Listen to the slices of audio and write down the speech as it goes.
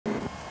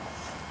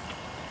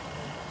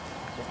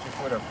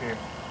foot up here.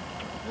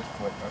 This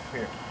foot up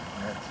here.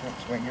 And then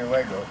swing your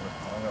leg over.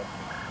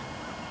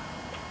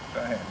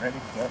 Go ahead. Ready?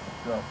 Yep.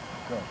 Go.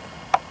 Go.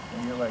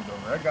 Swing your leg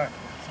over. I got you.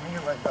 Swing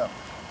your leg up.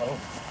 Oh.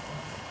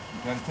 You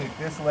got to take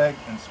this leg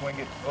and swing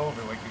it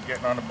over like you're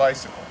getting on a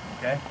bicycle.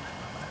 Okay?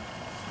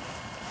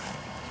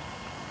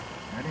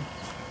 Ready?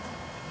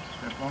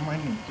 Step on my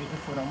knee. Get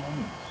your foot on my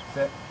knee.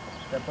 Set.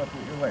 Step up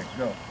with your leg.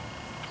 Go.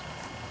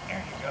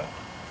 There you go.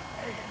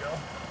 There you go.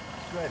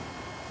 Good.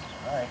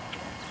 All right.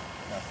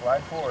 Now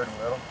slide forward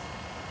a little.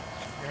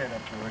 Put your head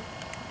up to it.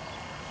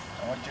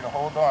 I want you to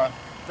hold on.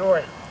 Do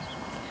it.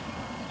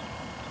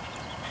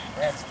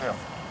 Stand still.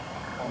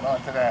 Hold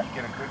on to that.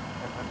 Get a good,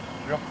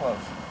 real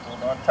close.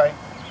 Hold on tight.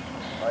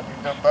 Slide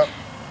your jump up.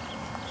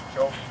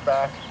 Shoulders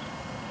back.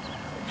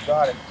 You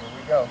got it. Here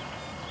we go.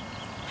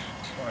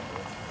 Come on,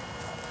 boy.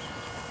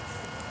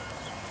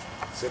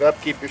 Sit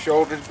up. Keep your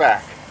shoulders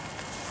back.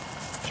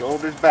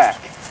 Shoulders back.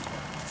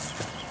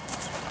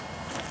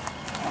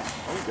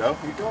 There you go.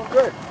 You're doing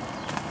good.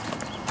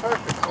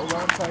 Perfect. Hold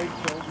on tight.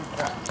 Shoulders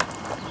back.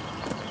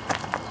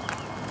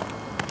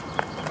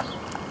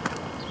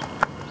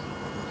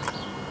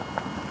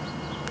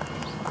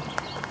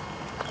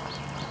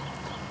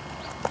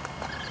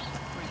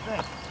 What do you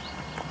think?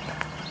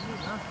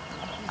 Good, huh?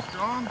 He's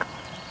strong.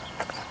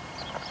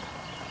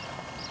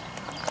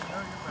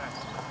 Show your back.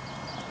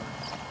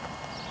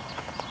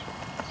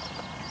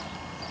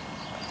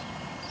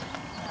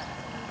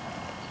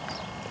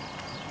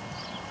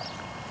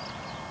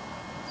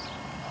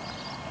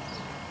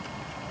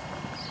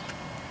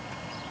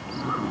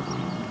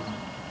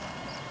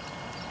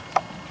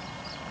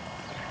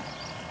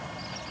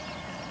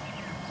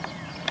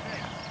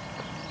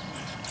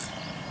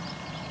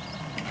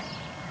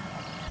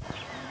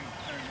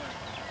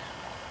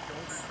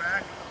 Shoulders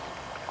back.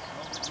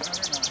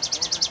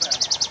 Shoulders back.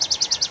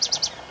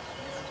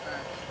 Shoulders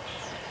back.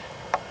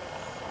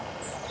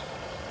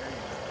 There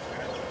you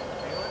go.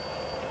 Feel it?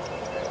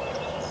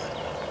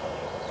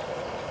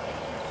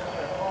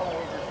 Fall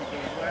over if you go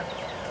left.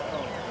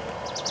 Oh.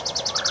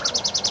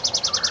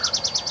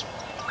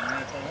 And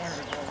if I wanted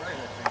to go right, I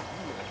think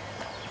you would.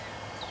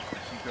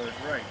 She goes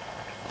right.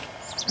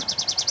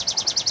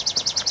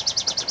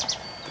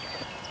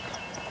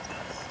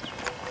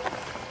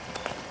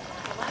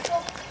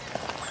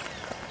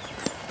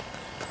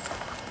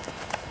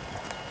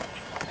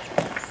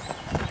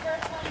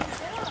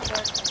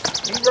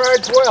 He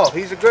rides well.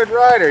 He's a good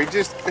rider. He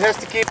just has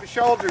to keep his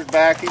shoulders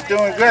back. He's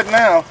doing good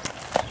now.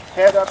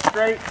 Head up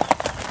straight.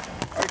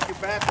 Arch your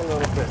back a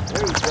little bit.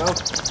 There you go.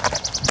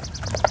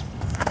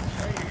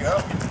 There you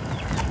go.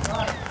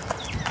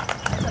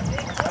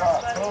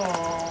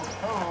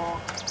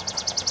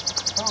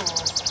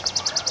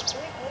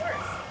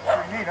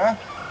 Pretty neat, huh?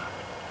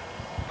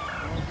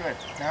 Doing good.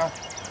 Now,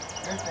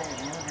 the other thing is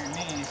you move your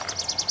knees.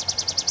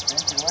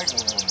 Bend your leg a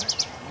little bit.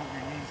 Move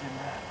your knees in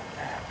that.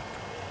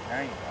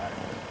 Now you got it.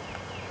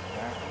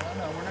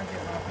 No, we're not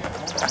getting off yet.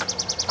 Hold on.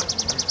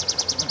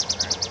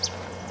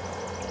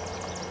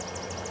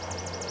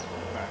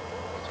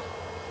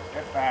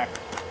 Get back.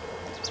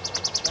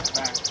 Get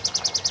back.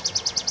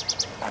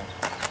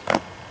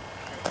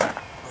 Get back.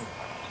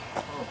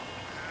 Oh.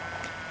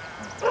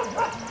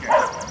 Okay.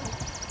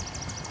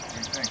 What do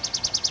you think?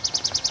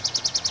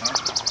 Huh?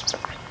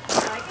 You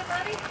like it,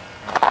 buddy?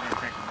 I'm going to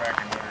take her back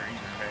and let her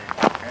eat her hay,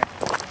 okay?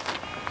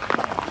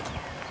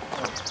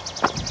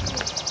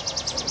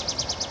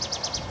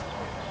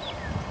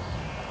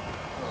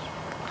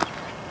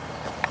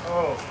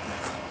 Oh.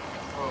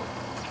 Oh.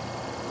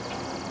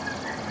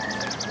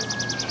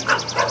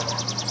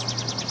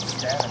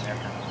 Standing there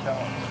for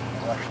telling me.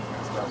 Watch her going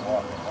to start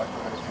walking. Watch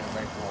what it's going to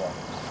make her walk.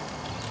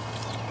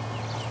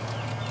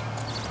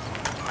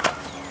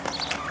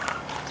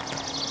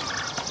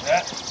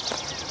 That.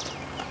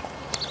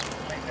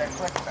 Make that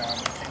click sound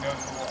when she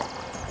knows to walk.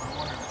 I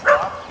want her to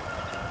stop.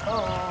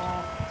 Oh.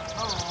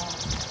 Oh.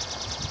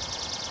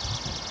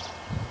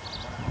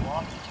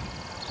 Walk.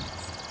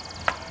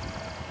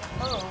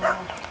 Oh.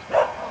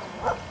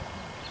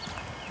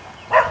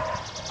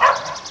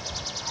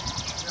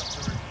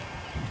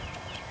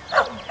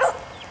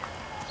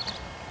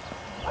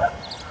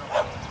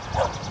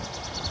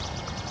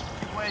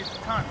 She weighs a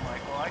ton,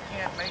 Michael. I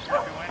can't make her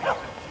do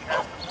anything. She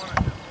has to want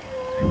to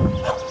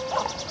do.